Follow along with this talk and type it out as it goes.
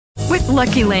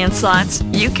Lucky Land Slots,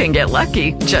 you can get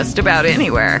lucky just about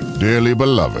anywhere. Dearly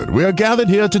beloved, we are gathered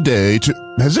here today to...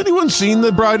 Has anyone seen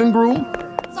the bride and groom?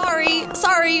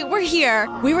 Sorry, we're here.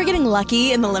 We were getting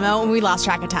lucky in the limo and we lost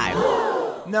track of time.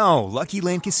 No, Lucky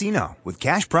Land Casino, with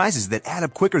cash prizes that add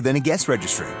up quicker than a guest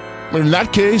registry. In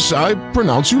that case, I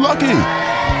pronounce you lucky.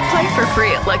 Play for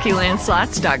free at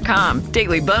LuckyLandSlots.com.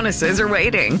 Daily bonuses are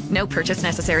waiting. No purchase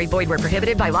necessary. Void where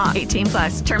prohibited by law. 18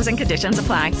 plus. Terms and conditions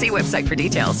apply. See website for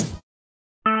details.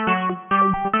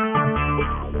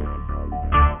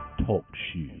 Talk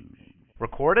shoes.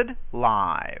 Recorded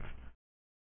live.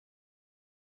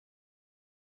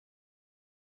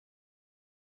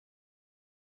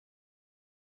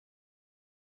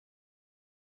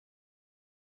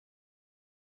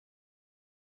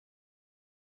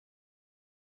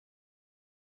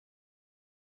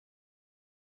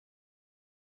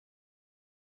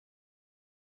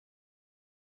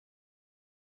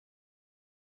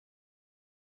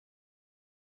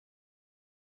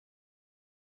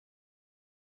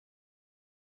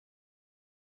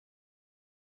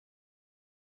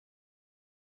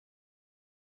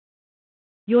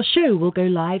 Your show will go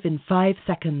live in 5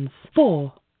 seconds.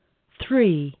 4,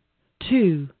 3,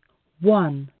 2,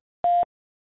 1.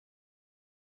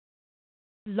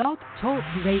 Blog Talk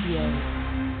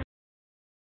Radio.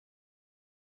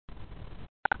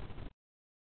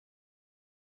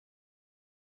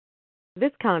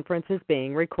 This conference is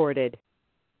being recorded.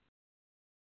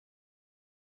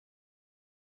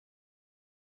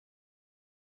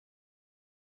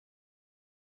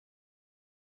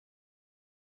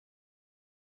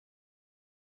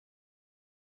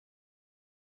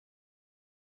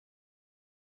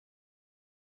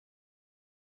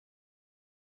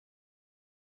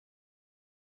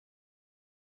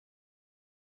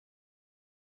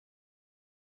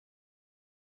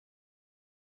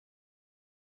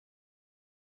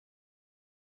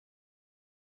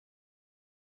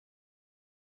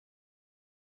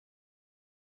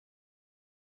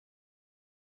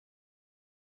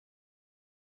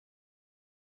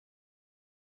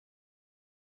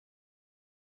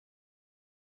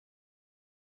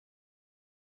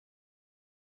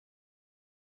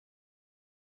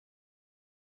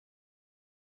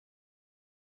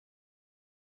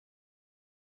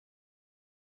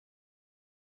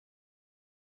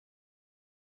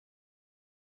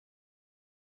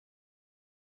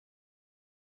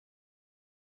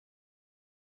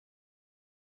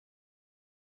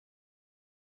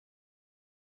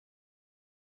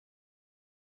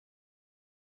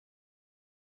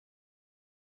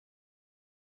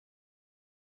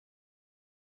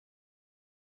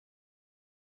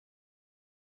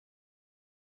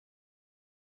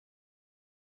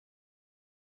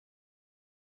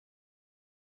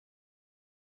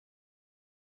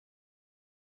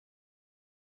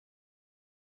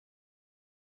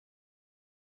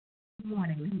 Good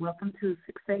morning and welcome to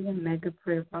 6 a.m. Mega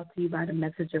Prayer brought to you by the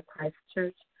Message of Christ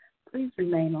Church. Please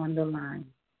remain on the line.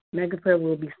 Mega Prayer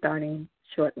will be starting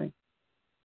shortly.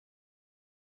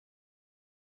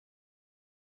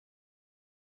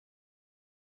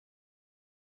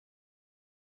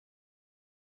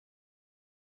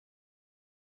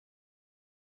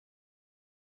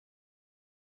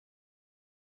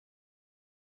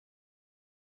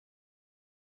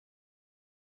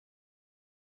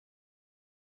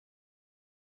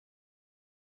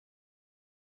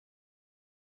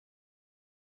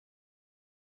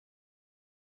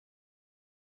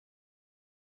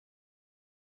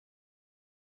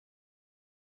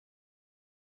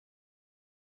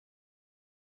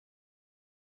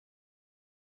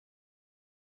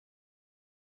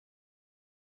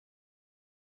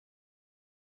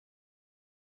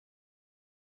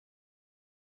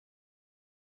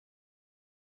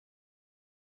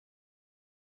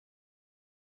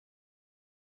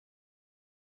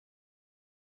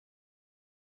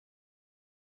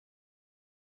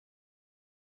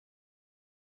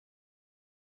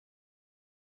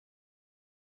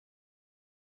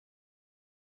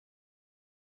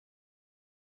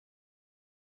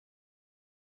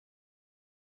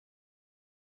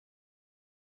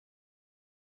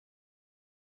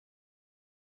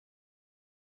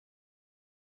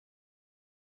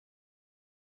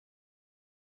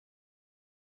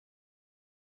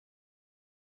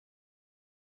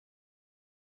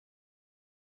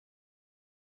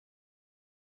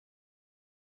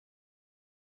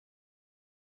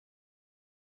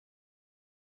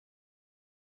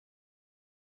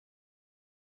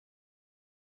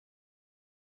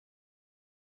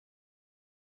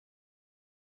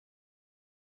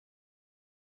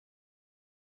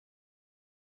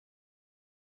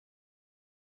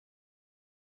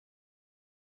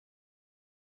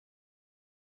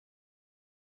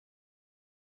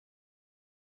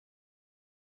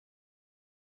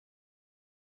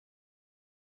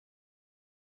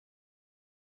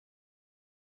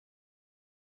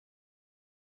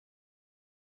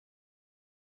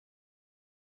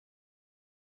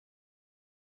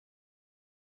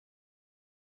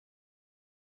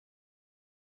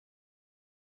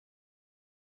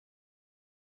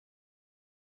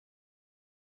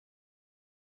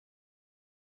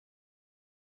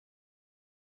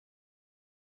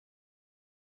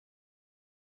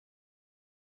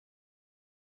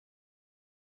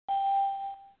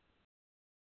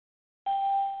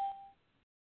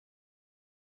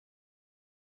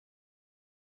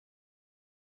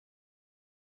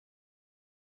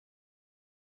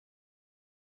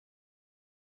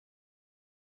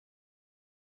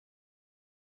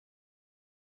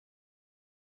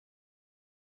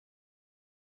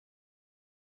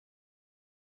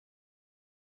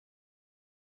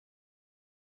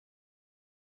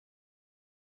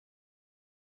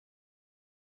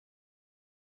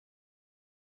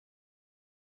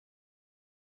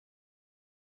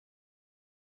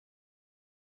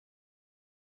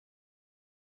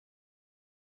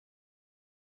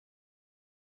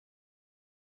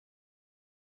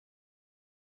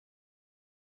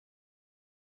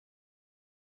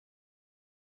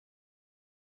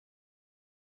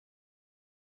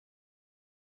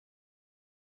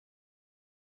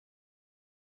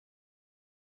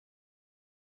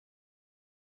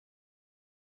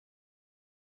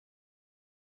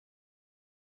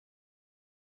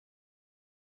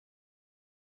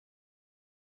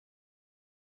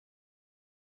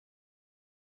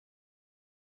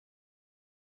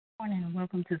 Morning and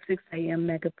welcome to 6 a.m.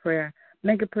 Mega Prayer.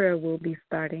 Mega Prayer will be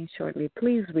starting shortly.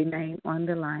 Please remain on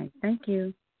the line. Thank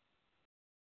you.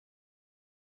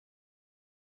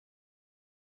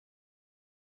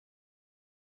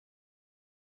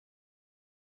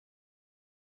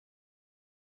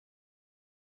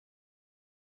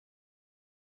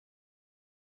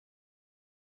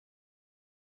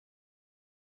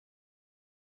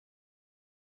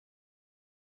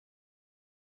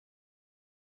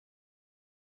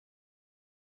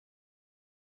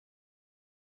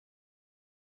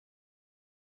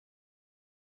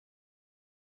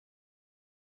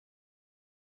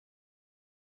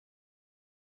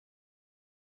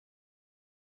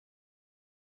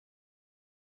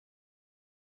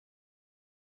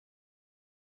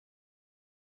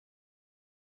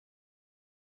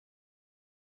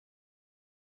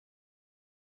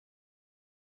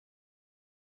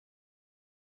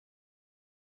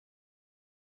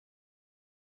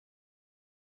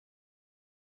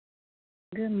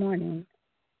 Good morning.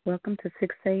 Welcome to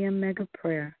 6 a.m. Mega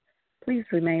Prayer. Please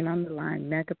remain on the line.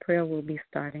 Mega Prayer will be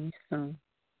starting soon.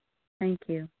 Thank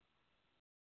you.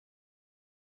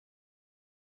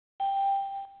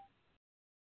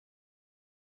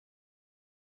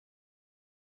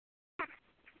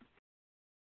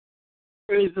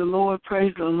 Praise the Lord,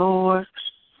 praise the Lord.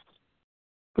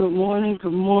 Good morning,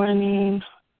 good morning,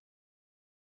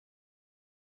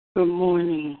 good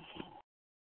morning.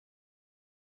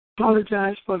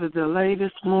 Apologize for the delay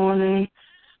this morning,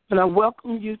 but I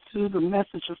welcome you to the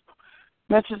Message of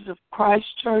Christ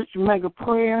Church Mega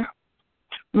Prayer.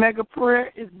 Mega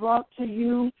Prayer is brought to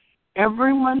you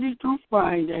every Monday through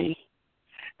Friday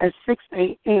at 6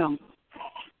 a.m.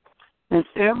 That's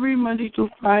every Monday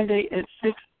through Friday at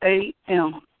 6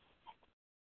 a.m.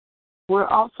 We're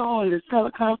also on the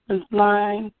teleconference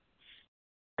line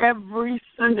every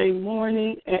Sunday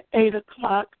morning at 8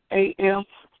 o'clock a.m.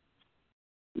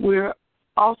 We're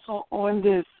also on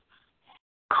this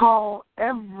call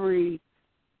every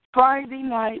Friday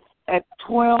night at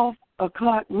 12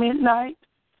 o'clock midnight,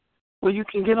 where you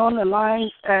can get on the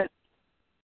lines at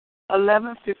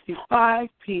 11:55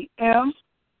 p.m.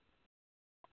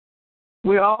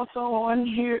 We're also on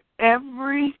here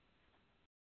every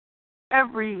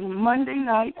Monday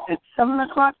night at 7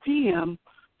 o'clock p.m.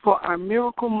 for our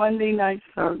Miracle Monday night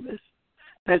service.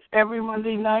 That's every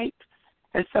Monday night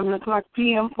at 7 o'clock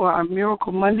p.m. for our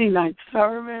Miracle Monday night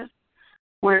service,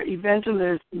 where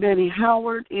Evangelist Betty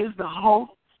Howard is the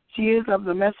host. She is of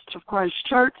the Message of Christ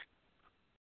Church.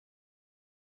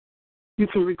 You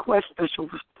can request special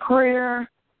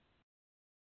prayer,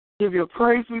 give your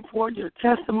praise report, your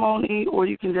testimony, or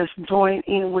you can just join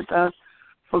in with us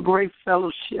for great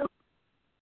fellowship.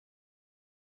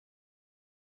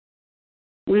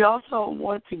 We also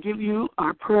want to give you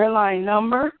our prayer line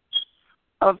number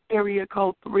of area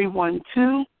code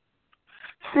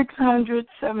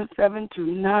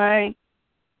 312-600-7729.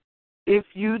 If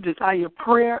you desire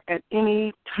prayer at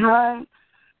any time,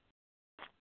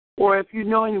 or if you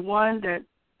know anyone that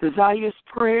desires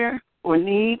prayer or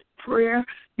need prayer,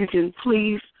 you can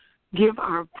please give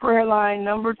our prayer line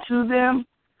number to them.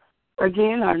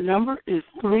 Again, our number is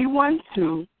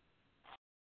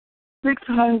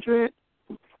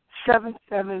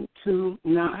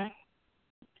 312-600-7729.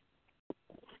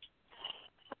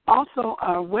 Also,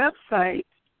 our website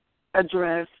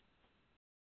address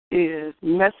is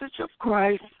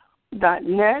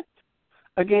messageofchrist.net.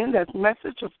 Again, that's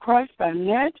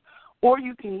messageofchrist.net. Or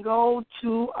you can go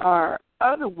to our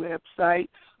other website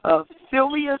of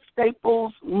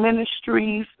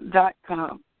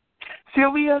SylviaStaplesMinistries.com.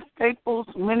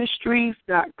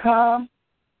 SylviaStaplesMinistries.com.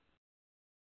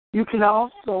 You can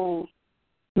also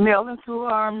mail into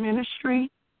our ministry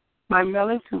by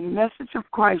mailing to Message of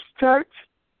Christ Church,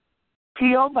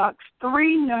 P.O. Box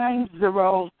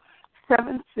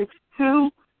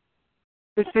 390762.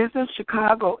 This is in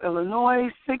Chicago,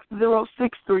 Illinois,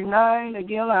 60639.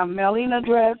 Again, our mailing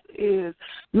address is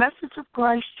Message of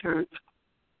Christ Church,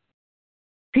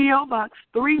 P.O. Box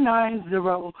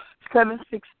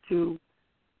 390762,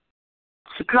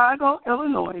 Chicago,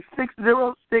 Illinois,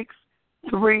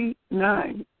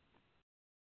 60639.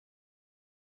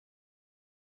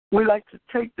 We'd like to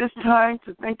take this time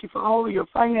to thank you for all of your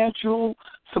financial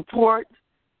support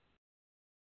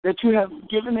that you have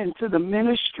given into the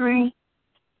ministry.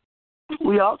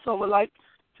 We also would like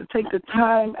to take the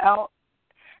time out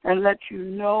and let you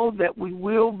know that we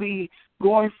will be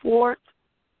going forth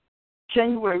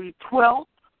January 12th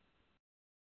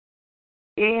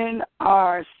in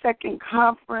our second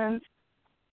conference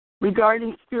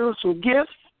regarding spiritual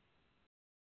gifts.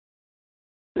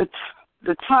 The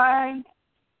time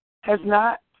has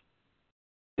not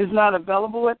is not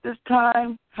available at this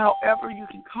time. However, you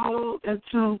can call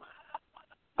into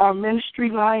our ministry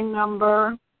line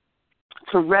number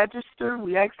to register.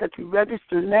 We ask that you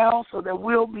register now, so there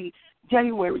will be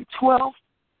January 12th.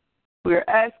 We're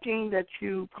asking that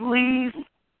you please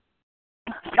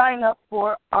sign up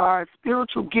for our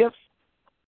Spiritual Gifts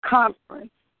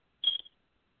Conference.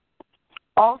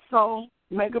 Also,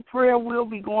 Mega Prayer will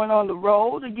be going on the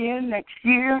road again next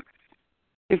year.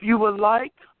 If you would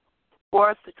like for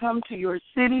us to come to your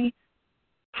city,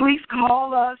 please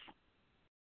call us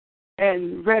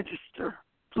and register.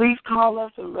 Please call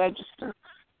us and register.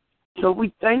 So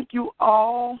we thank you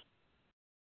all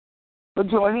for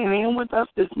joining in with us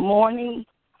this morning.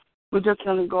 We're just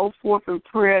going to go forth in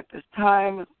prayer at this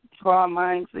time and draw our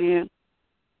minds in.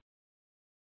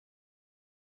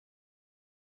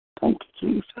 Thank you,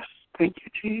 Jesus. Thank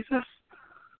you, Jesus.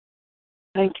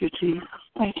 Thank you, Jesus.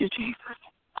 Thank you, Jesus.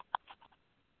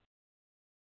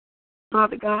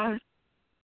 Father God,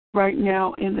 right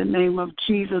now, in the name of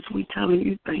Jesus, we telling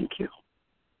you thank you.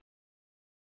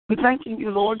 We're thanking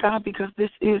you, Lord God, because this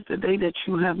is the day that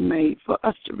you have made for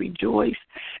us to rejoice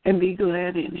and be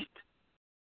glad in it.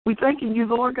 We're thanking you,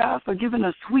 Lord God, for giving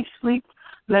us sweet sleep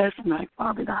last night,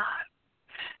 Father God.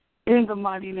 In the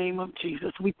mighty name of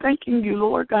Jesus, we're thanking you,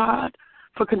 Lord God,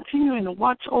 for continuing to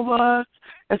watch over us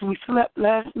as we slept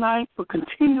last night, for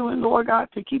continuing, Lord God,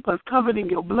 to keep us covered in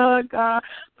your blood, God,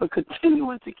 for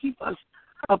continuing to keep us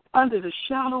up under the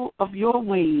shadow of your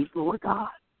wings, Lord God.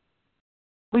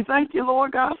 We thank you,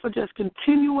 Lord God, for just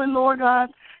continuing, Lord God,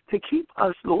 to keep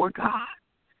us, Lord God,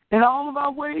 in all of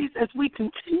our ways as we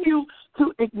continue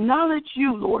to acknowledge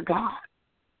you, Lord God,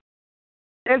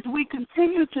 as we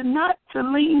continue to not to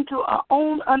lean to our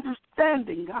own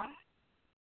understanding, God,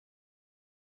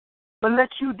 but let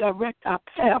you direct our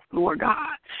path, Lord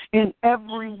God, in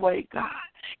every way, God.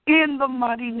 In the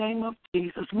mighty name of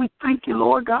Jesus, we thank you,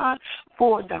 Lord God,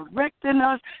 for directing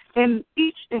us in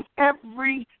each and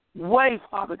every way,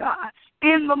 Father God,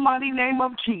 in the mighty name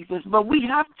of Jesus. But we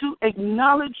have to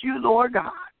acknowledge you, Lord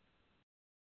God.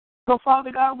 So,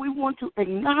 Father God, we want to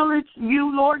acknowledge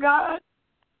you, Lord God,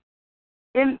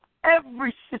 in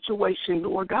every situation,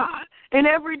 Lord God, in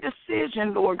every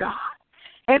decision, Lord God,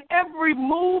 and every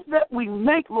move that we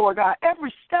make, Lord God,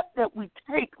 every step that we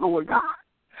take, Lord God.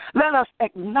 Let us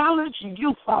acknowledge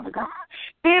you, Father God,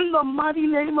 in the mighty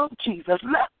name of Jesus.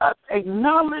 Let us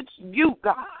acknowledge you,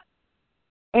 God,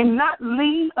 and not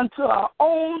lean unto our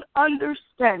own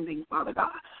understanding, Father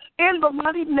God, in the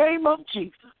mighty name of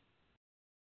Jesus.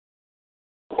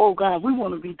 Oh, God, we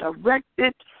want to be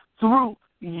directed through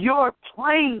your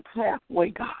plain pathway,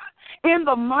 God. In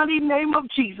the mighty name of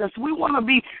Jesus, we want to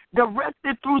be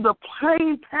directed through the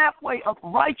plain pathway of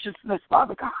righteousness,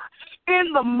 Father God.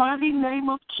 In the mighty name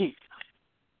of Jesus.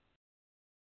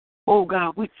 Oh,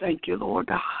 God, we thank you, Lord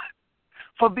God,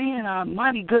 for being our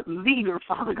mighty good leader,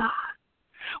 Father God.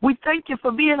 We thank you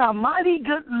for being our mighty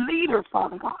good leader,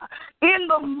 Father God. In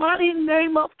the mighty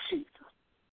name of Jesus.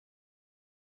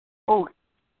 Oh,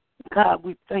 God,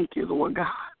 we thank you, Lord God,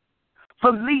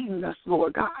 for leading us,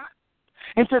 Lord God,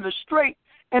 into the straight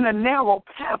and a narrow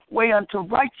pathway unto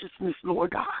righteousness,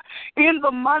 Lord God. In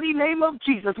the mighty name of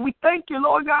Jesus, we thank you,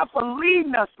 Lord God, for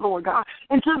leading us, Lord God,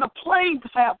 into the plain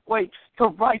pathway to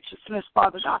righteousness,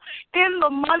 Father God. In the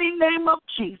mighty name of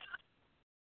Jesus.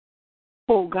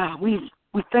 Oh, God, we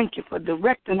thank you for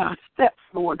directing our steps,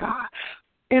 Lord God.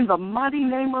 In the mighty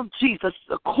name of Jesus,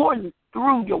 according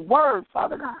through your word,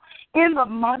 Father God. In the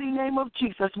mighty name of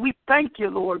Jesus, we thank you,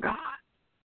 Lord God,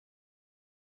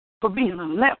 for being a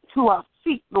lamp to our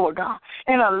feet, Lord God,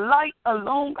 and a light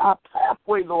along our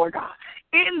pathway, Lord God.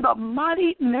 In the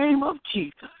mighty name of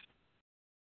Jesus.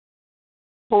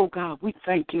 Oh, God, we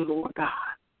thank you, Lord God.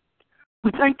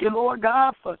 We thank you, Lord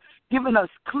God, for giving us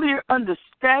clear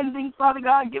understanding, Father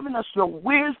God, giving us your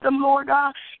wisdom, Lord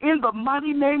God, in the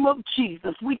mighty name of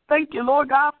Jesus. We thank you, Lord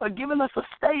God, for giving us a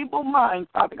stable mind,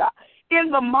 Father God, in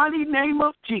the mighty name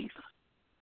of Jesus.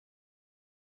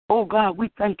 Oh, God, we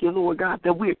thank you, Lord God,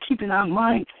 that we are keeping our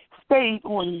mind stayed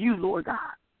on you, Lord God,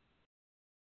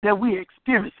 that we are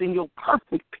experiencing your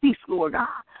perfect peace, Lord God,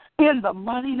 in the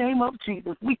mighty name of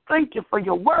Jesus. We thank you for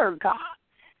your word, God.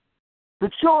 The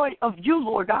joy of you,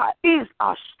 Lord God, is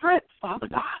our strength, Father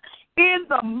God, in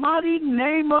the mighty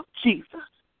name of Jesus.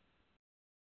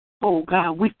 Oh,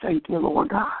 God, we thank you, Lord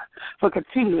God, for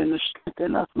continuing to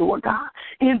strengthen us, Lord God,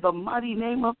 in the mighty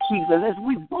name of Jesus, as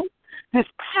we walk this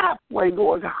pathway,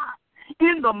 Lord God,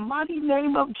 in the mighty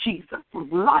name of Jesus,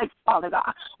 of life, Father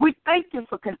God. We thank you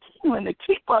for continuing to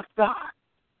keep us, God,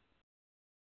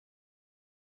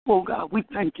 Oh, God, we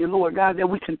thank you, Lord God, that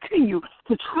we continue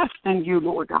to trust in you,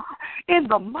 Lord God. In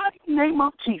the mighty name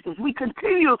of Jesus, we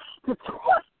continue to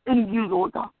trust in you,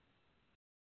 Lord God,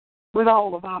 with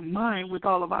all of our mind, with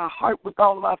all of our heart, with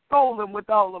all of our soul, and with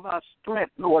all of our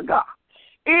strength, Lord God.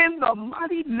 In the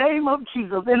mighty name of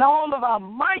Jesus, in all of our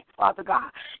might, Father God,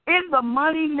 in the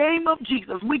mighty name of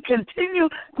Jesus, we continue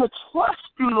to trust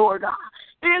you, Lord God.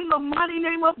 In the mighty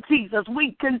name of Jesus,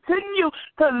 we continue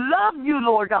to love you,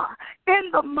 Lord God.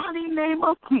 In the mighty name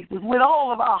of Jesus, with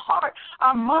all of our heart,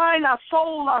 our mind, our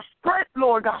soul, our strength,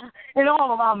 Lord God, in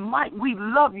all of our might, we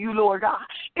love you, Lord God.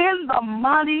 In the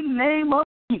mighty name of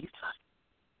Jesus.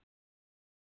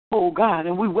 Oh, God,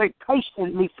 and we wait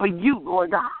patiently for you,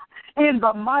 Lord God. In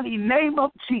the mighty name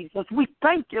of Jesus, we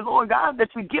thank you, Lord God, that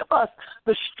you give us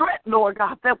the strength, Lord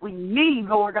God, that we need,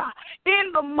 Lord God.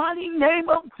 In the mighty name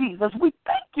of Jesus, we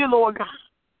thank you, Lord God,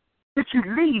 that you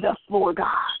lead us, Lord God,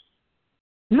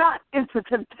 not into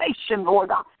temptation, Lord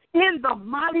God. In the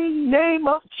mighty name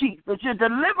of Jesus, you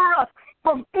deliver us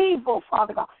from evil,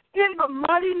 Father God. In the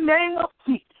mighty name of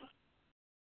Jesus.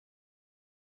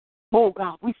 Oh,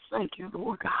 God, we thank you,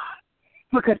 Lord God,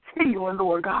 for continuing,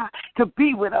 Lord God, to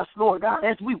be with us, Lord God,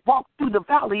 as we walk through the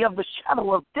valley of the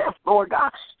shadow of death, Lord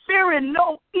God, fearing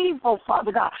no evil,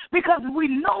 Father God, because we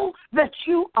know that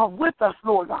you are with us,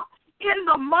 Lord God. In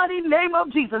the mighty name of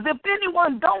Jesus, if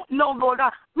anyone don't know, Lord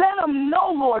God, let them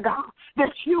know, Lord God,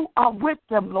 that you are with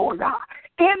them, Lord God.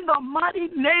 In the mighty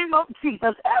name of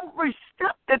Jesus, every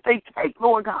step that they take,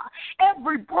 Lord God,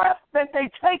 every breath that they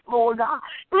take, Lord God,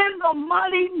 in the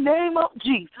mighty name of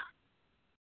Jesus.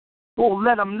 Oh,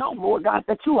 let them know, Lord God,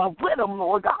 that you are with them,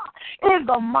 Lord God. In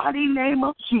the mighty name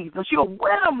of Jesus, you're with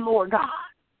them, Lord God.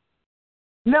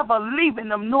 Never leaving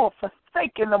them nor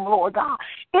forsaking them, Lord God.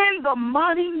 In the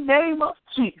mighty name of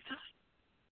Jesus.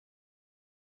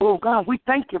 Oh, God, we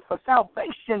thank you for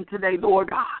salvation today,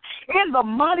 Lord God. In the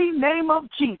mighty name of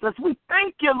Jesus, we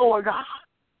thank you, Lord God,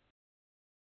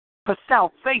 for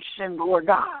salvation, Lord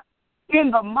God.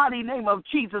 In the mighty name of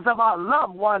Jesus, of our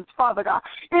loved ones, Father God.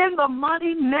 In the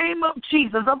mighty name of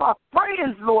Jesus, of our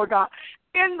friends, Lord God.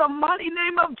 In the mighty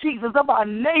name of Jesus, of our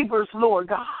neighbors, Lord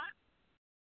God.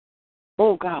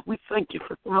 Oh, God, we thank you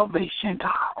for salvation,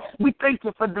 God. We thank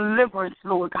you for deliverance,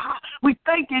 Lord God. We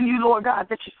thanking you, Lord God,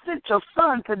 that you sent your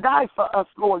son to die for us,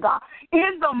 Lord God.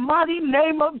 In the mighty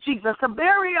name of Jesus, to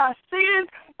bury our sins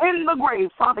in the grave,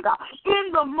 Father God.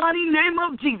 In the mighty name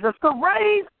of Jesus, to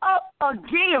raise up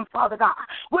again, Father God,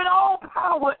 with all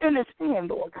power in his hand,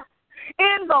 Lord God.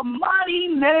 In the mighty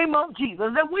name of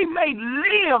Jesus, that we may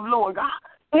live, Lord God,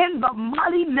 in the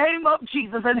mighty name of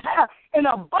Jesus, and have an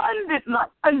abundant life,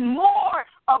 a more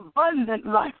abundant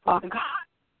life, Father God.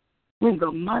 In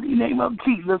the mighty name of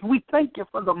Jesus, we thank you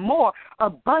for the more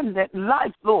abundant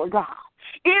life, Lord God.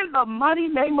 In the mighty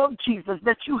name of Jesus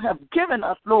that you have given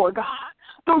us, Lord God,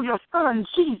 through your Son,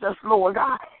 Jesus, Lord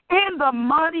God. In the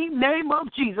mighty name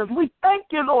of Jesus, we thank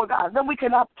you, Lord God, that we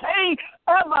can obtain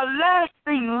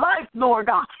everlasting life, Lord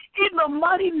God. In the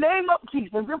mighty name of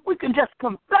Jesus, if we can just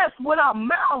confess with our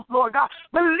mouths, Lord God,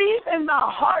 believe in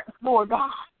our hearts, Lord God,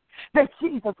 that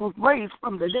Jesus was raised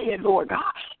from the dead, Lord God.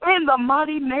 In the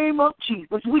mighty name of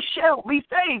Jesus, we shall be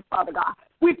saved, Father God.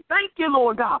 We thank you,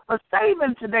 Lord God, for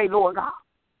saving today, Lord God.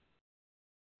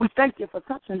 We thank you for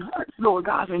touching hearts, Lord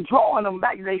God, and drawing them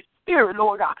back to their spirit,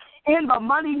 Lord God. In the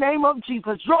mighty name of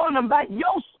Jesus, drawing them back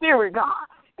your spirit, God.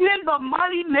 In the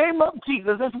mighty name of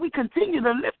Jesus, as we continue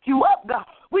to lift you up, God,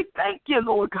 we thank you,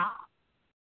 Lord God,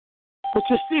 that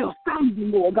you're still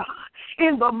saving, Lord God.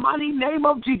 In the mighty name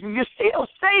of Jesus, you're still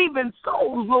saving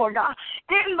souls, Lord God.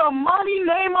 In the mighty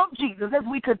name of Jesus, as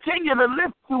we continue to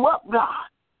lift you up, God,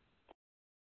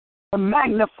 and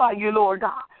magnify you, Lord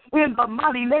God. In the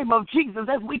mighty name of Jesus,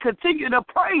 as we continue to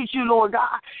praise you, Lord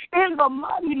God. In the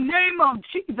mighty name of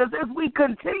Jesus, as we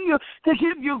continue to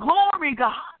give you glory,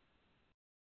 God.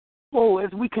 Oh,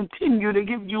 as we continue to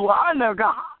give you honor,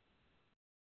 God.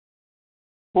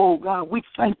 Oh, God, we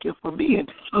thank you for being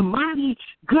a mighty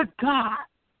good God.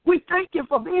 We thank you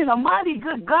for being a mighty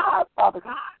good God, Father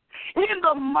God. In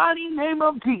the mighty name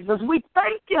of Jesus, we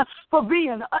thank you for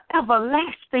being an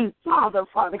everlasting Father,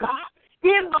 Father God.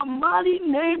 In the mighty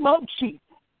name of Jesus.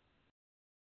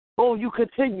 Oh, you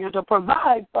continue to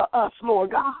provide for us,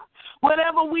 Lord God,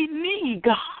 whatever we need,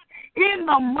 God. In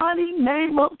the mighty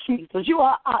name of Jesus, you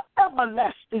are our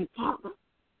everlasting Father.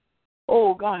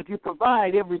 Oh, God, you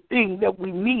provide everything that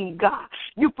we need, God.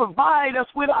 You provide us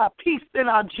with our peace and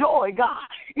our joy, God.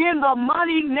 In the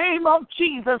mighty name of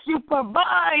Jesus, you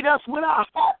provide us with our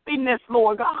happiness,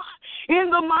 Lord God. In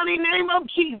the mighty name of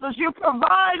Jesus, you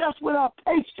provide us with our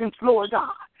patience, Lord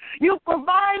God. You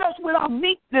provide us with our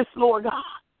meekness, Lord God.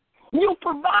 You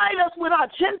provide us with our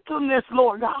gentleness,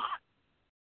 Lord God.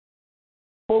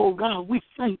 Oh, God, we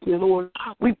thank you, Lord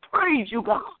God. We praise you,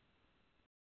 God.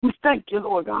 We thank you,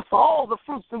 Lord God, for all the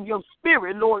fruits of your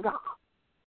spirit, Lord God,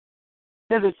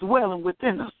 that is dwelling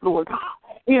within us, Lord God,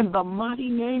 in the mighty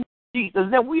name of Jesus,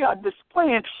 that we are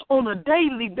displaying on a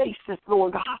daily basis,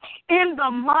 Lord God, in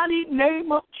the mighty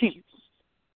name of Jesus.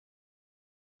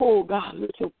 Oh, God,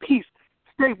 let your peace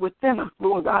stay within us,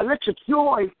 Lord God. Let your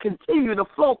joy continue to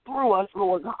flow through us,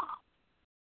 Lord God,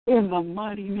 in the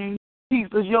mighty name of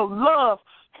Jesus. Your love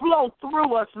flow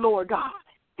through us, Lord God,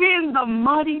 in the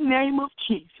mighty name of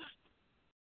Jesus.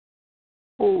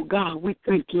 Oh, God, we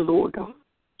thank you, Lord God.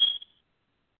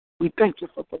 We thank you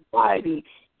for providing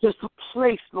just a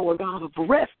place, Lord God, of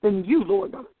rest in you,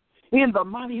 Lord God. In the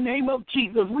mighty name of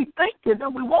Jesus, we thank you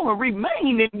that we want to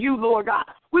remain in you, Lord God.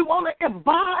 We want to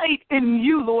abide in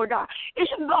you, Lord God.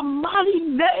 In the mighty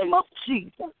name of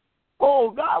Jesus.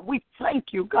 Oh, God, we thank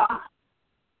you, God.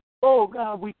 Oh,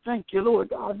 God, we thank you, Lord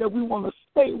God, that we want to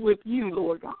stay with you,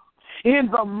 Lord God. In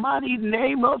the mighty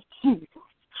name of Jesus.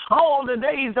 All the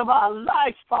days of our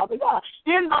life, Father God,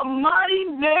 in the mighty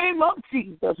name of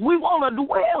Jesus. We want to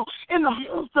dwell in the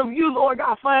house of you, Lord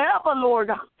God, forever, Lord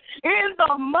God, in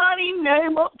the mighty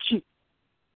name of Jesus.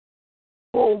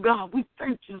 Oh, God, we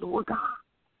thank you, Lord God.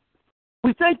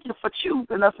 We thank you for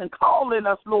choosing us and calling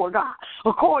us, Lord God,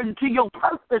 according to your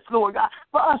purpose, Lord God,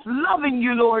 for us loving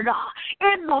you, Lord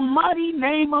God, in the mighty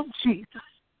name of Jesus.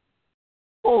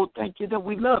 Oh, thank you that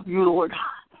we love you, Lord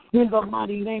God, in the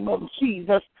mighty name of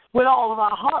Jesus, with all of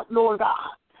our heart, Lord God,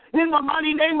 in the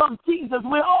mighty name of Jesus,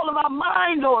 with all of our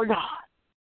mind, Lord God,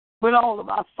 with all of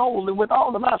our soul and with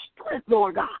all of our strength,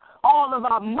 Lord God, all of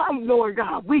our might, Lord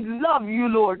God. We love you,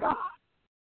 Lord God.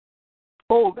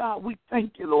 Oh, God, we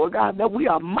thank you, Lord God, that we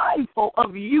are mindful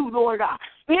of you, Lord God.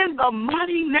 In the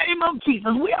mighty name of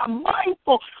Jesus, we are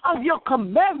mindful of your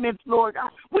commandments, Lord God.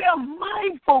 We are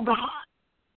mindful, God,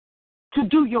 to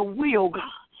do your will, God.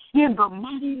 In the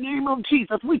mighty name of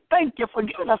Jesus, we thank you for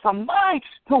giving us a mind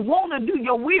to want to do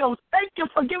your will. Thank you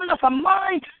for giving us a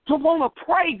mind to want to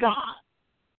pray, God.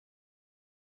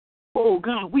 Oh,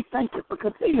 God, we thank you for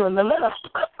continuing to let us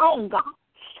press on, God.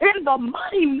 In the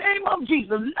mighty name of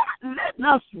Jesus, not letting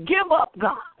us give up,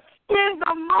 God. In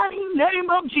the mighty name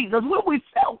of Jesus, when we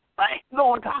felt faint,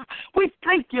 Lord God, we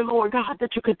thank you, Lord God,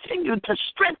 that you continue to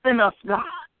strengthen us, God.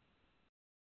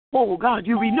 Oh, God,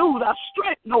 you renewed our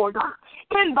strength, Lord God,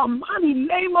 in the mighty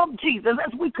name of Jesus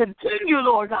as we continue,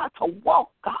 Lord God, to walk,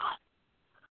 God.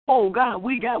 Oh, God,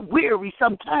 we got weary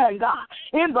sometimes, God,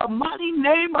 in the mighty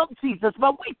name of Jesus.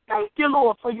 But we thank you,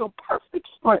 Lord, for your perfect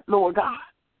strength, Lord God.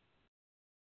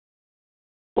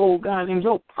 Oh, God, in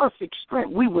your perfect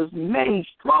strength, we was made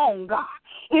strong, God.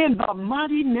 In the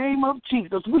mighty name of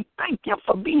Jesus, we thank you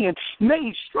for being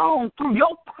made strong through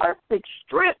your perfect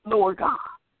strength, Lord God.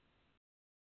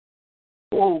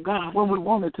 Oh, God, when we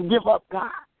wanted to give up,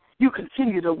 God, you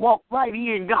continue to walk right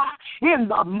in, God. In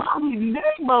the mighty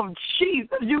name of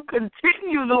Jesus, you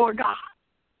continue, Lord God.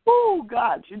 Oh,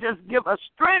 God, you just give us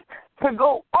strength to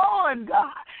go on,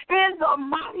 God. In the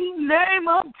mighty name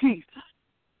of Jesus.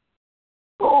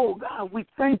 Oh, God, we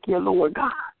thank you, Lord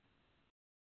God.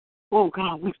 Oh,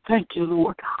 God, we thank you,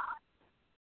 Lord God,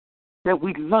 that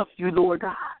we love you, Lord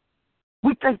God.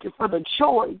 We thank you for the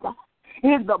joy, God,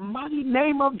 in the mighty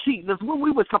name of Jesus, when we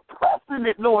were suppressing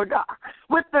it, Lord God,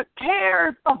 with the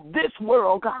cares of this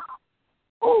world, God.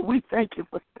 Oh, we thank you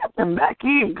for stepping back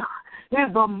in, God,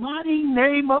 in the mighty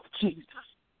name of Jesus.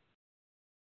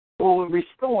 Oh, and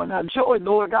restoring our joy,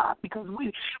 Lord God, because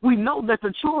we know that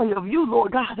the joy of you,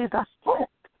 Lord God, is our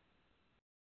strength.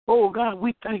 Oh, God,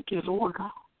 we thank you, Lord God.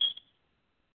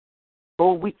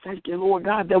 Oh, we thank you, Lord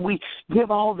God, that we give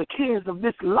all the cares of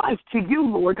this life to you,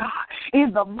 Lord God,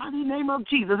 in the mighty name of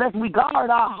Jesus, as we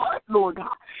guard our heart, Lord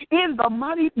God, in the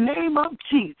mighty name of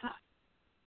Jesus.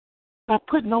 By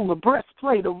putting on the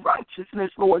breastplate of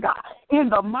righteousness, Lord God, in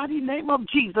the mighty name of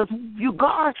Jesus, you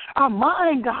guard our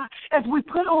mind, God, as we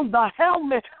put on the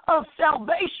helmet of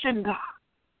salvation, God.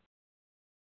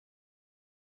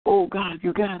 Oh, God,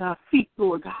 you got our feet,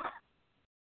 Lord God,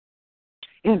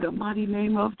 in the mighty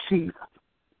name of Jesus.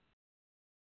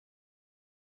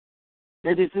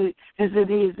 That is it, as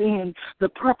it is in the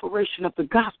preparation of the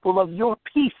gospel of your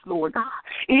peace, Lord God,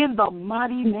 in the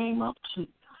mighty name of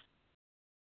Jesus.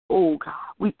 Oh, God,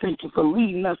 we thank you for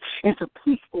leading us into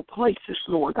peaceful places,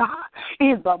 Lord God,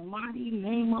 in the mighty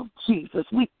name of Jesus.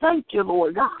 We thank you,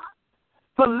 Lord God,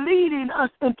 for leading us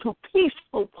into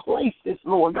peaceful places,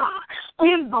 Lord God,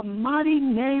 in the mighty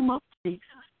name of Jesus.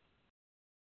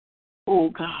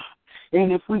 Oh, God,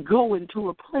 and if we go into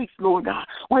a place, Lord God,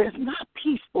 where it's not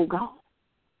peaceful, God,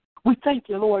 We thank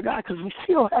you, Lord God, because we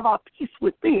still have our peace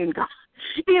within, God.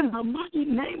 In the mighty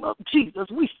name of Jesus,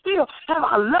 we still have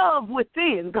our love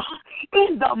within, God.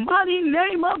 In the mighty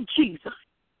name of Jesus.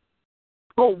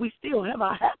 Oh, we still have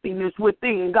our happiness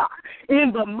within, God.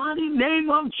 In the mighty name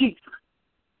of Jesus.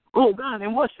 Oh, God,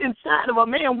 and what's inside of a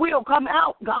man will come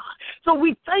out, God. So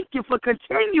we thank you for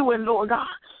continuing, Lord God,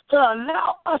 to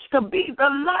allow us to be the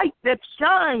light that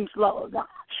shines, Lord God.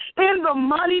 In the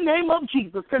mighty name of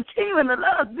Jesus, continuing to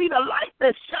let us be the light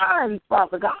that shines,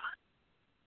 Father God.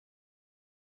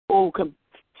 Oh,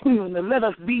 continuing to let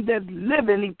us be that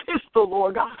living epistle,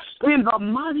 Lord God, in the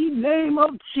mighty name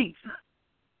of Jesus.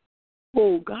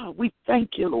 Oh, God, we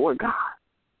thank you, Lord God.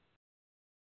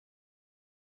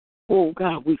 Oh,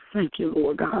 God, we thank you,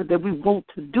 Lord God, that we want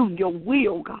to do your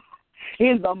will, God.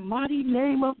 In the mighty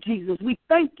name of Jesus, we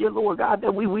thank you, Lord God,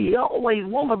 that we always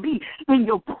want to be in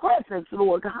your presence,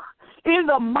 Lord God. In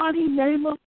the mighty name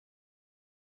of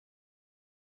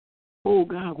Oh,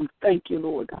 God, we thank you,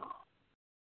 Lord God.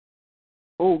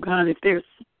 Oh, God, if there's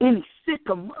any sick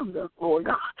among us, Lord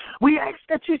God, we ask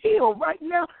that you heal right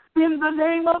now in the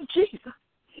name of Jesus.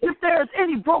 If there's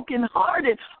any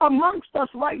brokenhearted amongst us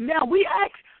right now, we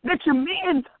ask that you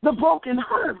mend the broken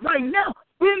heart right now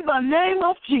in the name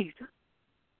of Jesus.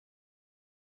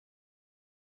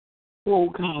 Oh,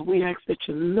 God, we ask that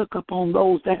you look upon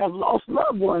those that have lost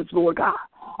loved ones, Lord God,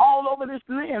 all over this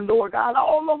land, Lord God,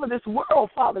 all over this world,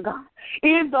 Father God,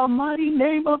 in the mighty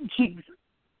name of Jesus.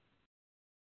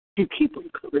 And keep them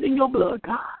covered in your blood,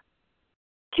 God.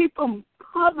 Keep them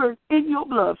covered in your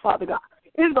blood, Father God.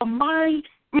 In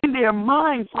their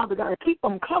mind, Father God. Keep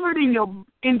them covered in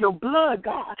your blood,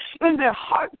 God. In their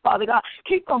heart, Father God.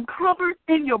 Keep them covered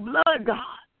in your blood, God.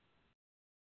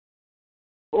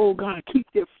 Oh, God, keep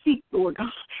their feet, Lord God.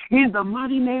 In the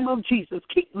mighty name of Jesus.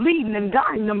 Keep leading and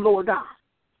guiding them, Lord God.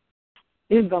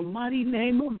 In the mighty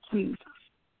name of Jesus.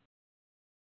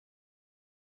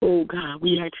 Oh, God,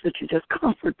 we ask that you just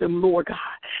comfort them, Lord God,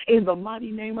 in the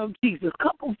mighty name of Jesus.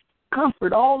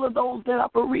 Comfort all of those that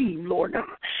are bereaved, Lord God,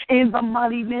 in the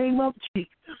mighty name of Jesus.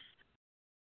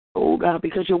 Oh, God,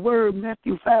 because your word,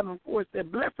 Matthew 5:4,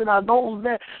 said, blessed are those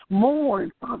that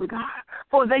mourn, Father God,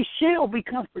 for they shall be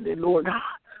comforted, Lord God.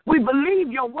 We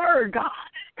believe your word, God,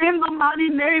 in the mighty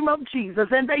name of Jesus,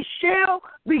 and they shall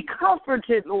be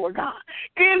comforted, Lord God,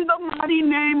 in the mighty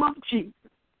name of Jesus.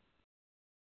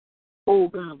 Oh,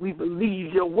 God, we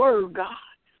believe your word, God,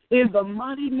 in the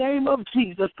mighty name of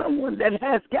Jesus. Someone that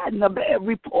has gotten a bad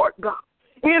report, God,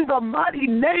 in the mighty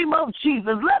name of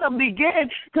Jesus, let them begin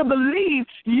to believe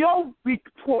your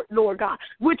report, Lord God,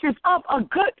 which is of a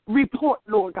good report,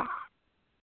 Lord God,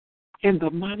 in the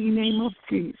mighty name of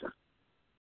Jesus.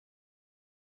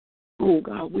 Oh,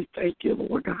 God, we thank you,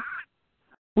 Lord God.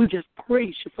 We just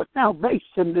praise you for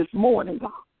salvation this morning,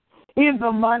 God. In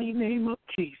the mighty name of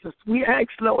Jesus, we ask,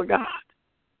 Lord God,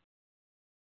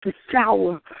 to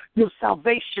shower your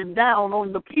salvation down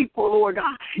on the people, Lord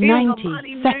God.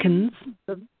 90 seconds.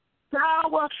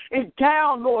 Shower it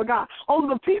down, Lord God, on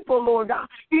the people, Lord God,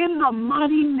 in the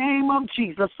mighty name of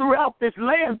Jesus, throughout this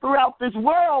land, throughout this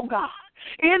world, God,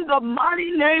 in the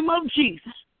mighty name of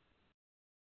Jesus.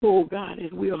 Oh, God,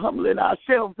 as we are humbling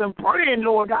ourselves and praying,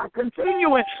 Lord God,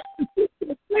 continuing to keep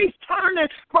the face turning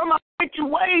from our wicked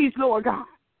ways, Lord God.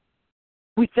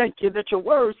 We thank you that your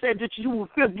word said that you will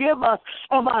forgive us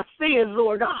of our sins,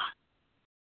 Lord God.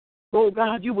 Oh,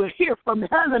 God, you will hear from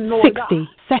heaven, Lord 60 God.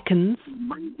 seconds. In the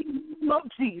mighty name of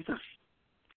Jesus.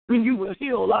 And you will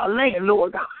heal our land,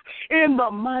 Lord God. In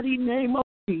the mighty name of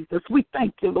Jesus, we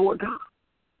thank you, Lord God.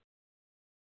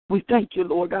 We thank you,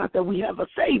 Lord God, that we have a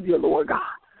Savior, Lord God.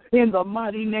 In the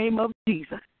mighty name of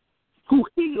Jesus, who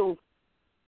heals.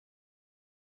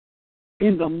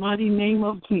 In the mighty name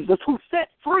of Jesus, who set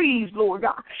free, Lord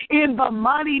God. In the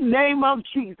mighty name of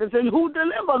Jesus, and who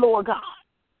deliver, Lord God.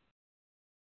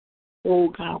 Oh,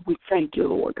 God, we thank you,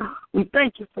 Lord God. We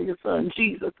thank you for your son,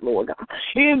 Jesus, Lord God.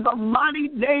 In the mighty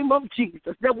name of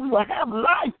Jesus, that we will have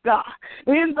life, God.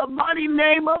 In the mighty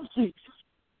name of Jesus.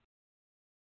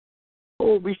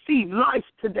 Oh, receive life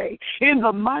today. In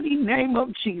the mighty name of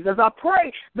Jesus. I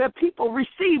pray that people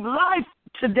receive life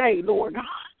today, Lord God.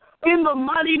 In the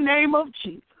mighty name of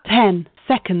Jesus. 10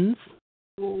 seconds.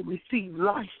 Oh, receive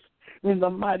life in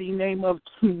the mighty name of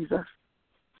Jesus.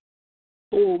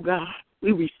 Oh, God,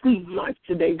 we receive life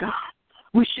today, God.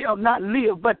 We shall not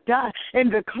live but die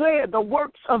and declare the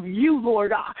works of you,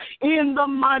 Lord God, in the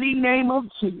mighty name of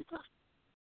Jesus.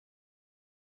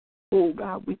 Oh,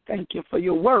 God, we thank you for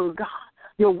your word, God.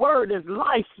 Your word is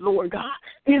life, Lord God,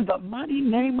 in the mighty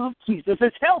name of Jesus.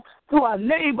 It's health to our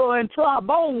neighbor and to our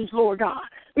bones, Lord God,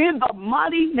 in the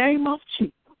mighty name of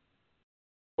Jesus.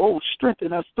 Oh,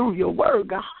 strengthen us through your word,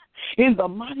 God. In the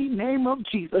mighty name of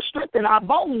Jesus. Strengthen our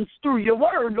bones through your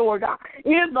word, Lord God.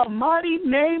 In the mighty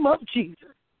name of Jesus.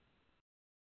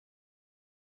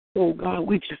 Oh, God,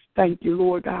 we just thank you,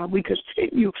 Lord God. We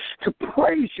continue to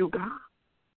praise you, God.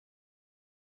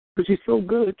 Because you're so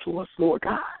good to us, Lord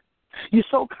God. You're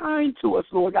so kind to us,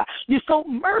 Lord God. You're so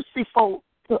merciful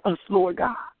to us, Lord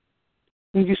God.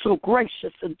 And you're so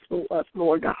gracious to us,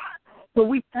 Lord God. So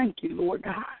we thank you, Lord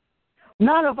God.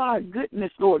 Not of our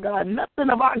goodness, Lord God. Nothing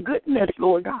of our goodness,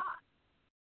 Lord God.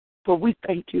 But we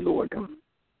thank you, Lord God.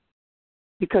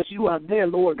 Because you are there,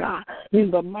 Lord God.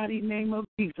 In the mighty name of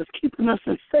Jesus. Keeping us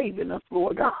and saving us,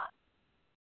 Lord God.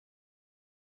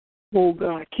 Oh,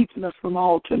 God. Keeping us from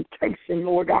all temptation,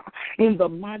 Lord God. In the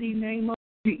mighty name of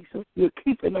Jesus. You're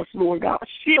keeping us, Lord God.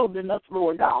 Shielding us,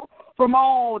 Lord God. From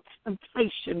all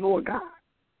temptation, Lord God.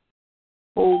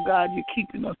 Oh, God. You're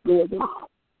keeping us, Lord God.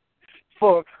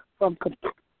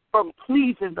 From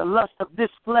pleasing the lust of this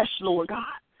flesh, Lord God.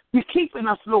 You're keeping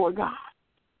us, Lord God.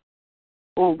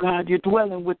 Oh, God, you're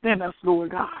dwelling within us, Lord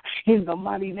God. In the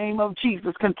mighty name of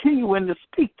Jesus, continuing to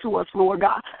speak to us, Lord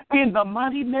God. In the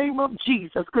mighty name of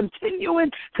Jesus,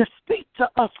 continuing to speak to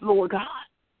us, Lord God.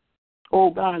 Oh,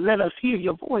 God, let us hear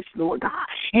your voice, Lord God.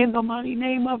 In the mighty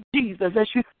name of Jesus, as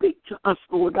you speak to us,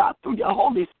 Lord God, through your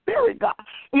Holy Spirit, God.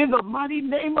 In the mighty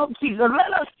name of Jesus,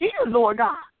 let us hear, Lord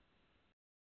God.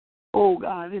 Oh,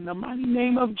 God, in the mighty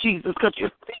name of Jesus, because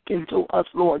you're speaking to us,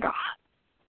 Lord God.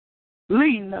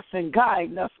 Leading us and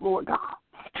guiding us, Lord God.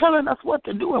 Telling us what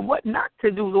to do and what not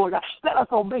to do, Lord God. Let us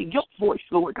obey your voice,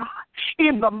 Lord God.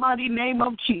 In the mighty name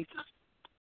of Jesus.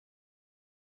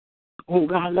 Oh,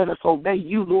 God, let us obey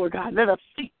you, Lord God. Let us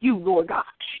seek you, Lord God.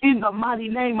 In the mighty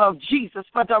name of Jesus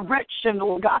for direction,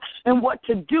 Lord God. And what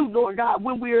to do, Lord God,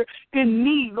 when we're in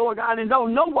need, Lord God, and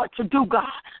don't know what to do, God.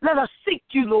 Let us seek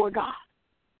you, Lord God.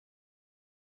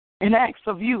 And ask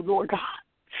of you, Lord God,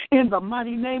 in the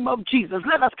mighty name of Jesus.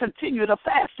 Let us continue to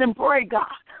fast and pray, God,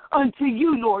 unto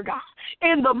you, Lord God,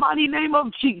 in the mighty name of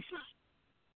Jesus.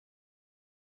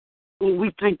 And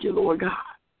we thank you, Lord God.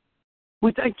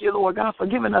 We thank you, Lord God, for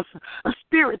giving us a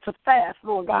spirit to fast,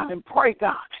 Lord God, and pray,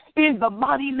 God, in the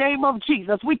mighty name of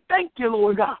Jesus. We thank you,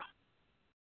 Lord God.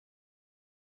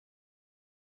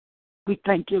 We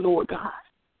thank you, Lord God,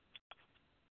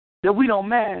 that we don't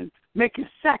mind making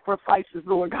sacrifices,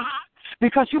 Lord God,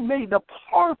 because you made the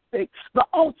perfect, the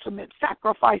ultimate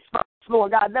sacrifice for us,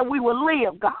 Lord God, that we will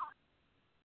live, God.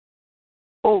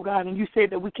 Oh, God, and you said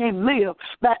that we can't live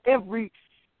by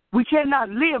we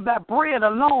cannot live by bread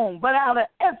alone, but out of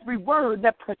every word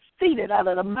that proceeded out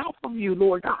of the mouth of you,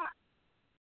 Lord God.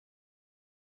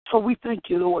 So we thank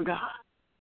you, Lord God,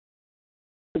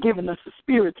 for giving us a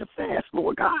spirit to fast,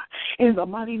 Lord God, in the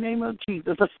mighty name of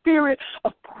Jesus, a spirit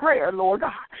of prayer, Lord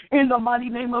God, in the mighty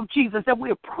name of Jesus, that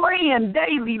we're praying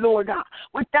daily, Lord God,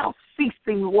 without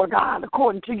ceasing, Lord God,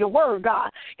 according to your word, God,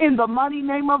 in the mighty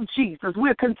name of Jesus.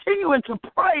 We're continuing to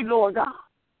pray, Lord God,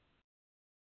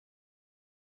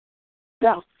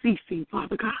 without ceasing,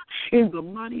 Father God, in the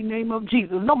mighty name of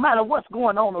Jesus, no matter what's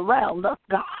going on around us,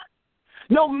 God.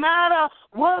 No matter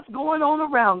what's going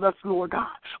on around us, Lord God,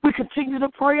 we continue to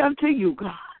pray unto you,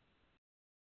 God,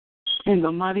 in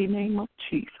the mighty name of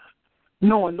Jesus,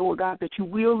 knowing, Lord God, that you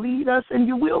will lead us and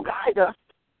you will guide us.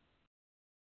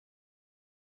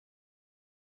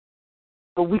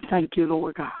 So we thank you,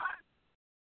 Lord God.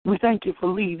 We thank you for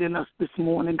leading us this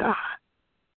morning, God.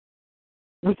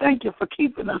 We thank you for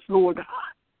keeping us, Lord God.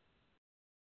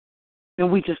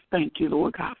 And we just thank you,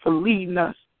 Lord God, for leading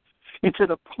us into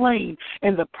the plain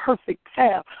and the perfect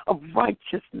path of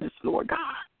righteousness, Lord God.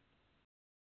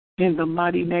 In the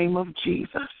mighty name of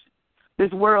Jesus.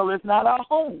 This world is not our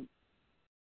home.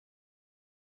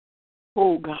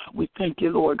 Oh, God, we thank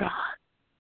you, Lord God,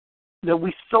 that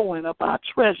we're sowing up our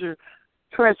treasures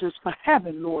for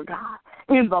heaven, Lord God,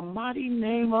 in the mighty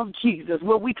name of Jesus,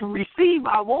 where we can receive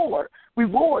our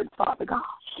reward, Father God,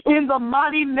 in the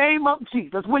mighty name of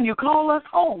Jesus, when you call us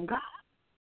home, God.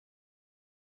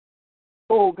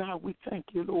 Oh, God, we thank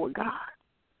you, Lord God.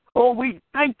 Oh, we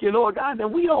thank you, Lord God,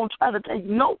 that we don't try to take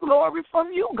no glory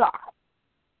from you, God,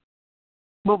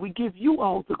 but we give you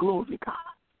all the glory, God,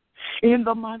 in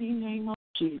the mighty name of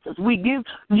Jesus. We give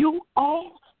you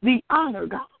all the honor,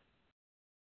 God,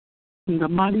 in the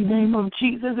mighty name of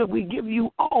Jesus, and we give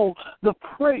you all the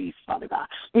praise, Father God,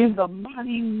 in the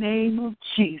mighty name of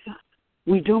Jesus.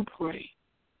 We do pray.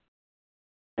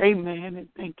 Amen, and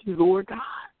thank you, Lord God.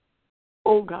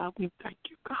 Oh, God, we thank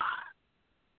you, God.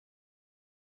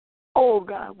 Oh,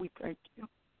 God, we thank you.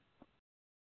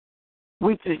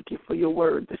 We thank you for your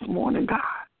word this morning, God.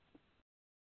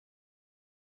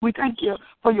 We thank you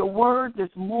for your word this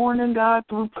morning, God,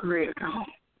 through prayer, God.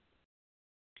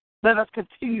 Let us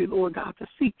continue, Lord God, to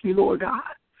seek you, Lord God.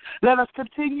 Let us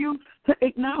continue to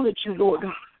acknowledge you, Lord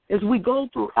God, as we go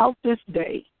throughout this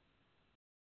day.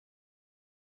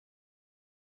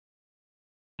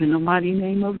 In the mighty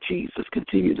name of Jesus,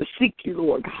 continue to seek you,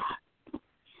 Lord God,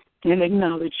 and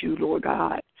acknowledge you, Lord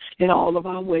God, in all of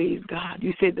our ways, God.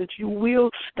 You said that you will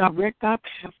direct our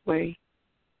pathway.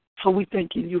 So we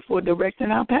thank you for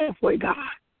directing our pathway, God.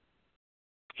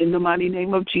 In the mighty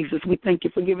name of Jesus, we thank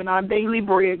you for giving our daily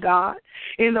bread, God.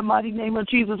 In the mighty name of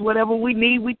Jesus, whatever we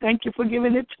need, we thank you for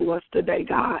giving it to us today,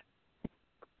 God.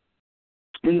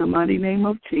 In the mighty name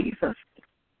of Jesus,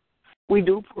 we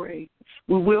do pray.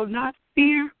 We will not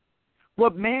fear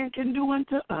what man can do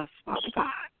unto us, Father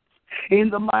God. In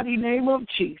the mighty name of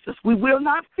Jesus, we will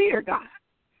not fear, God,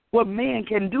 what man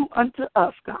can do unto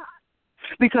us, God.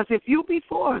 Because if you be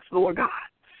for us, Lord God,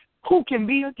 who can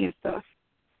be against us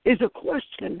is a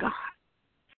question, God.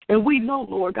 And we know,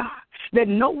 Lord God, that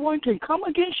no one can come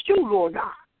against you, Lord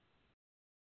God.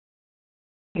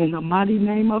 In the mighty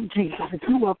name of Jesus, if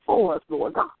you are for us,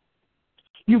 Lord God,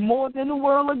 you're more than the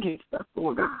world against us,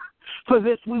 Lord God. For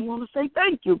this, we want to say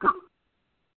thank you, God.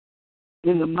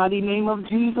 In the mighty name of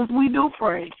Jesus, we do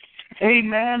pray.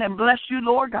 Amen, and bless you,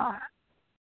 Lord God.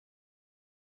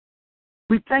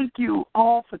 We thank you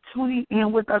all for tuning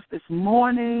in with us this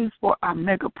morning for our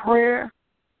mega prayer.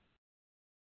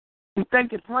 We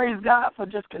thank and praise God for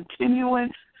just continuing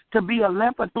to be a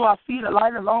lamp unto our feet, a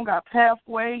light along our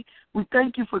pathway. We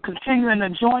thank you for continuing to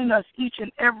join us each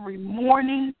and every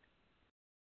morning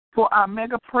for our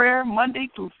mega prayer, Monday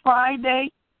through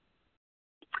Friday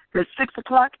at 6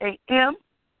 o'clock a.m.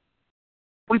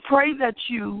 We pray that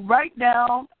you write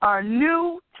down our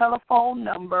new telephone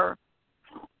number.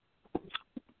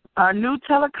 Our new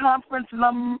teleconference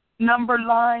line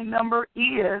number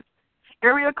is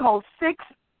area code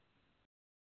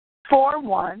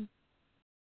 641.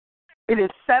 It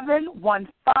is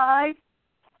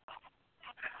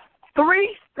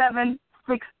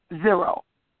 715-3760.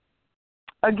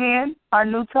 Again, our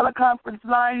new teleconference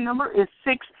line number is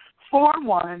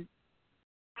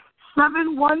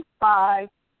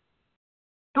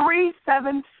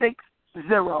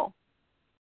 641-715-3760.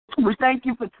 We thank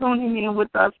you for tuning in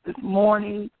with us this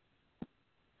morning.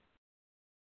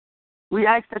 We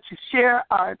ask that you share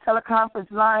our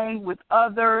teleconference line with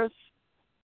others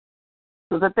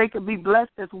so that they can be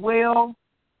blessed as well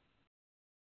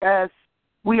as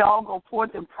we all go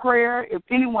forth in prayer. If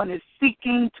anyone is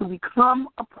seeking to become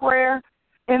a prayer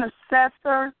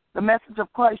intercessor, the Message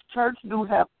of Christ Church do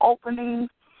have openings,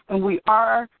 and we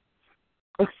are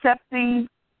accepting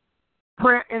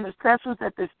prayer intercessors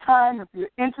at this time. If you're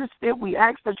interested, we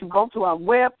ask that you go to our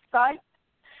website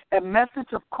at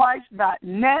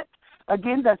messageofchrist.net.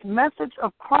 Again, that's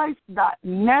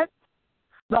messageofchrist.net.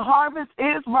 The harvest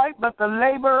is ripe, but the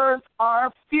laborers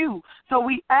are few. So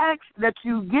we ask that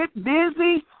you get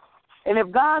busy, and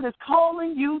if God is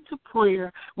calling you to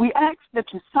prayer, we ask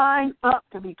that you sign up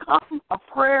to become a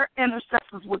prayer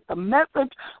intercessor with the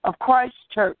Message of Christ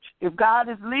Church. If God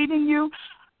is leading you,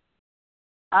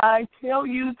 I tell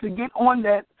you to get on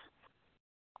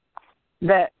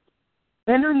that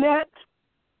internet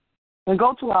and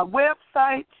go to our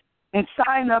website and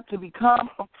sign up to become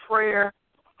a prayer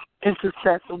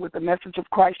intercessor with the Message of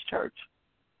Christ Church.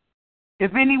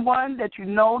 If anyone that you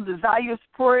know desires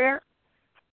prayer,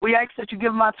 we ask that you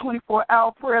give them our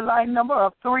 24-hour prayer line number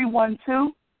of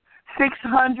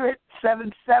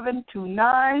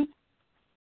 312-600-7729.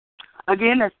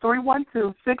 Again, that's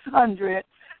 312-600-7729.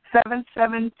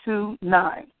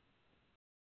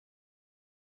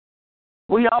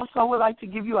 We also would like to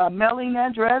give you our mailing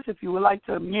address. If you would like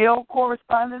to mail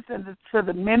correspondence to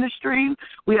the ministry,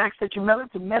 we ask that you mail it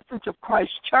to Message of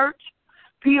Christ Church,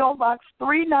 P.O. Box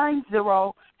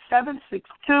 390-762,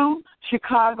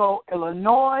 Chicago,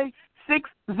 Illinois,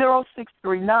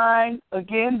 60639.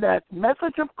 Again, that's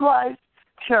Message of Christ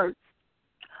Church,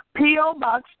 P.O.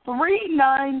 Box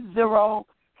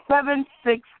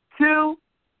 390-762.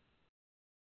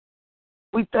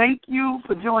 We thank you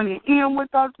for joining in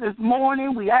with us this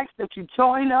morning. We ask that you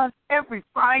join us every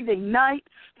Friday night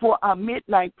for our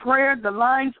midnight prayer. The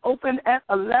lines open at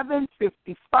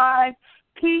 11:55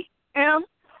 p.m.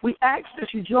 We ask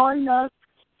that you join us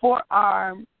for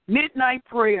our midnight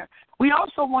prayer. We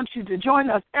also want you to join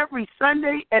us every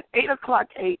Sunday at 8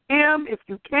 o'clock a.m. if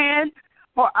you can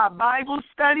for our Bible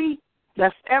study.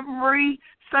 That's every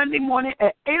Sunday morning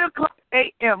at 8 o'clock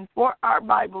a.m. for our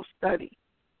Bible study.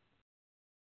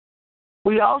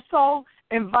 We also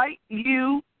invite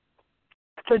you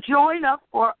to join us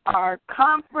for our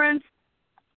conference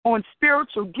on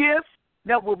spiritual gifts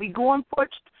that will be going forth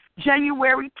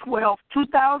January 12,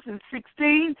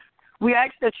 2016. We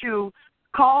ask that you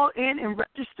call in and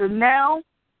register now.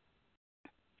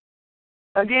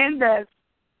 Again, that's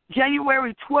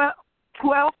January 12,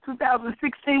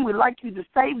 2016. We'd like you to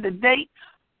save the date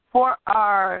for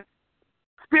our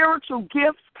Spiritual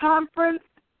Gifts Conference.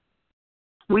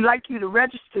 We'd like you to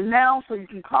register now, so you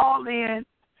can call in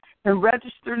and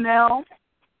register now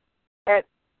at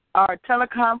our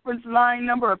teleconference line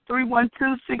number of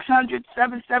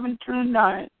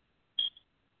 312-600-7729.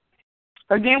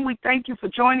 Again, we thank you for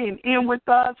joining in with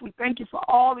us. We thank you for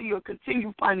all of your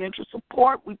continued financial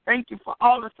support. We thank you for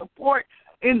all the support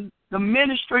in the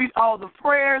ministry, all the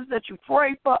prayers that you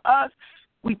pray for us.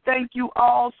 We thank you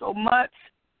all so much.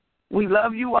 We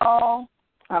love you all.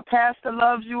 Our pastor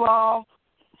loves you all.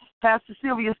 Pastor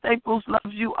Sylvia Staples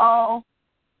loves you all.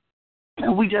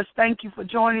 And we just thank you for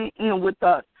joining in with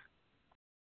us.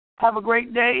 Have a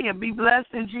great day and be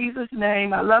blessed in Jesus'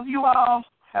 name. I love you all.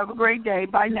 Have a great day.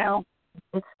 Bye now.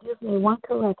 Excuse me, one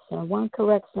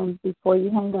correction before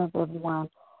you hang up, everyone.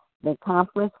 The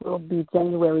conference will be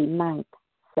January 9th,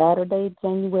 Saturday,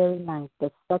 January 9th,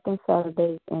 the second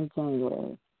Saturday in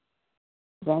January.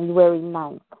 January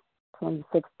 9th,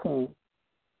 2016.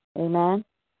 Amen?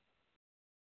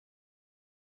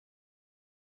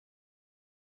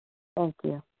 Thank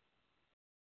you.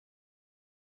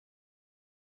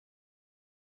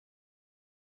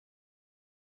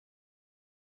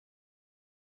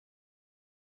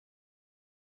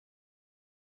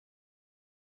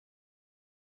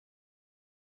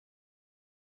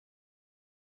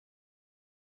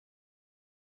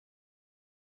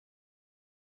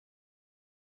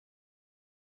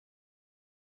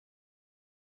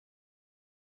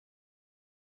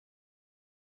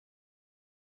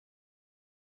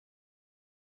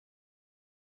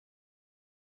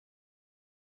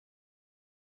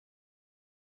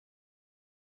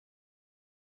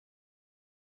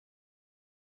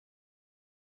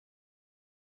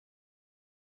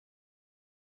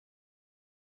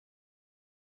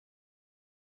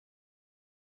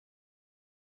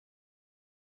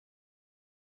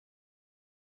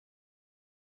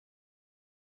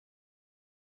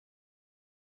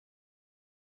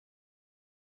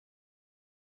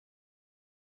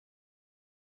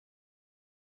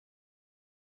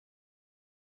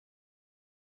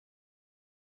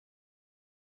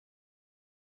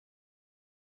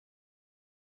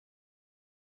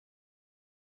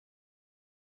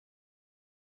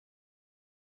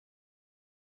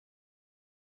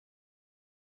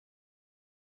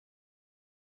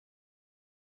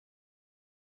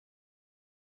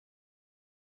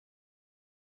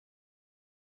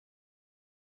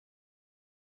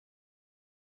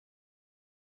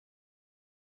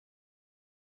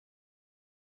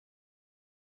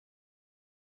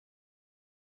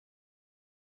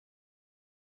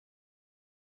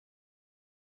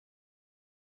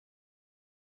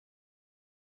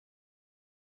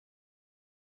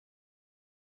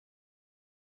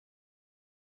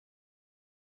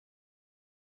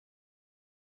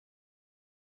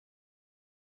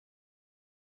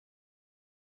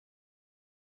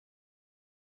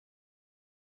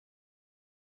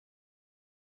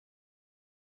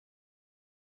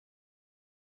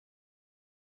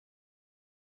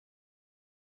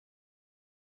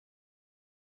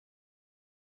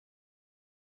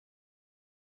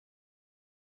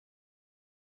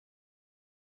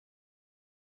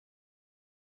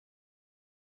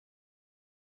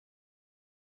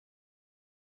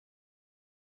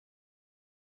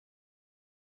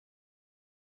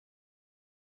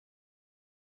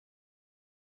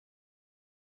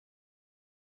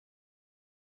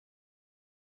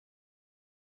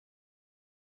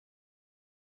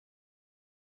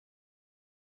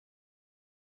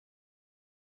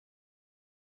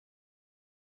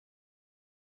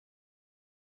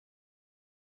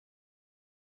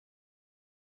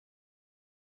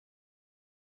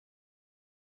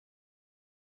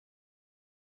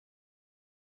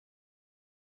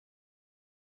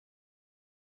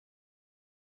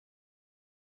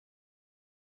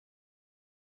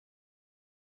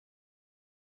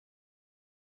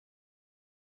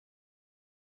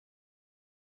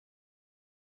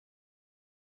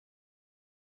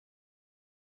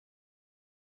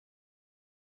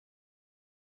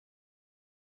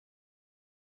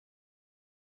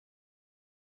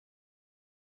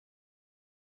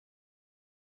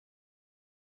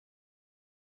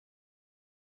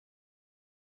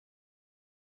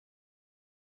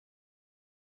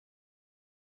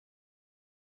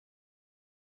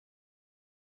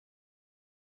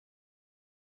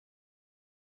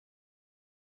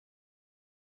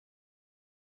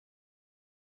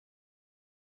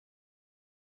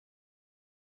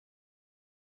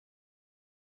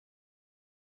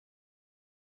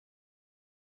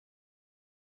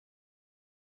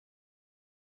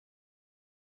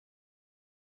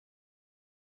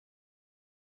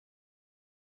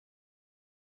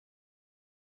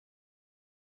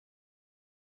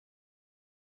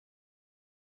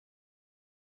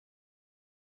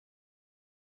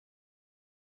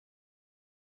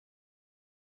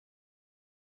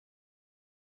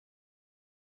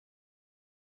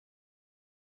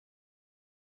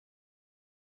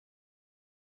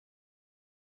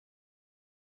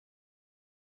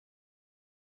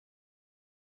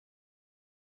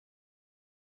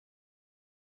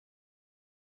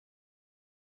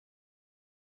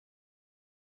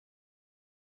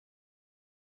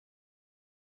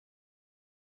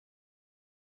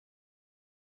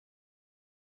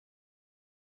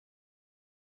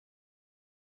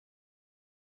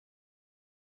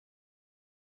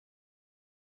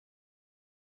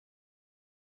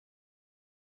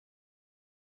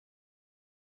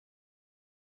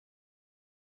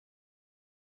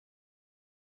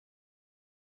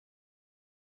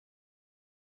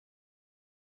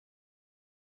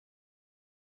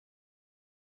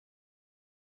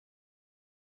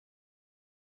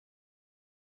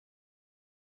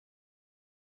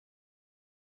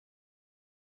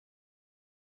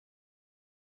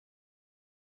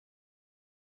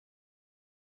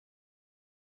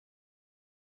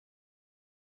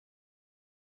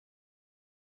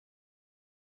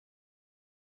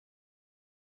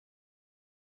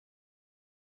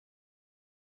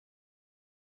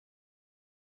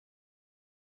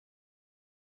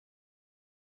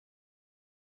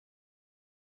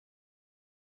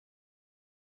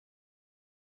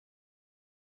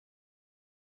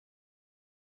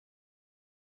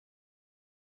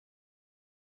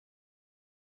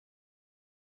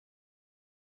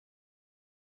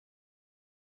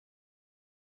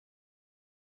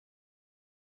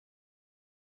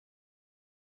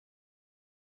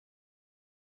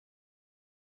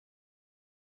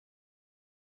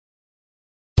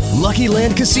 Lucky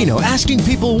Land Casino, asking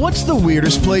people, what's the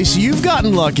weirdest place you've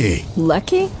gotten lucky?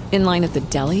 Lucky? In line at the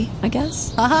deli, I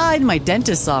guess? Aha, in my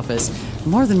dentist's office.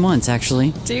 More than once,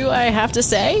 actually. Do I have to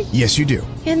say? Yes, you do.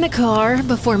 In the car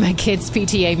before my kids'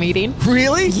 PTA meeting.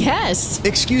 Really? Yes.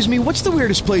 Excuse me, what's the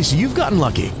weirdest place you've gotten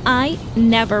lucky? I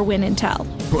never win and tell.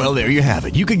 Well, there you have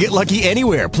it. You can get lucky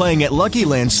anywhere, playing at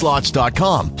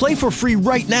LuckyLandSlots.com. Play for free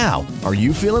right now. Are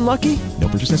you feeling lucky? No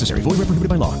purchase necessary. Void where prohibited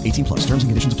by law. 18+. Terms and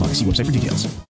conditions apply. See website for details.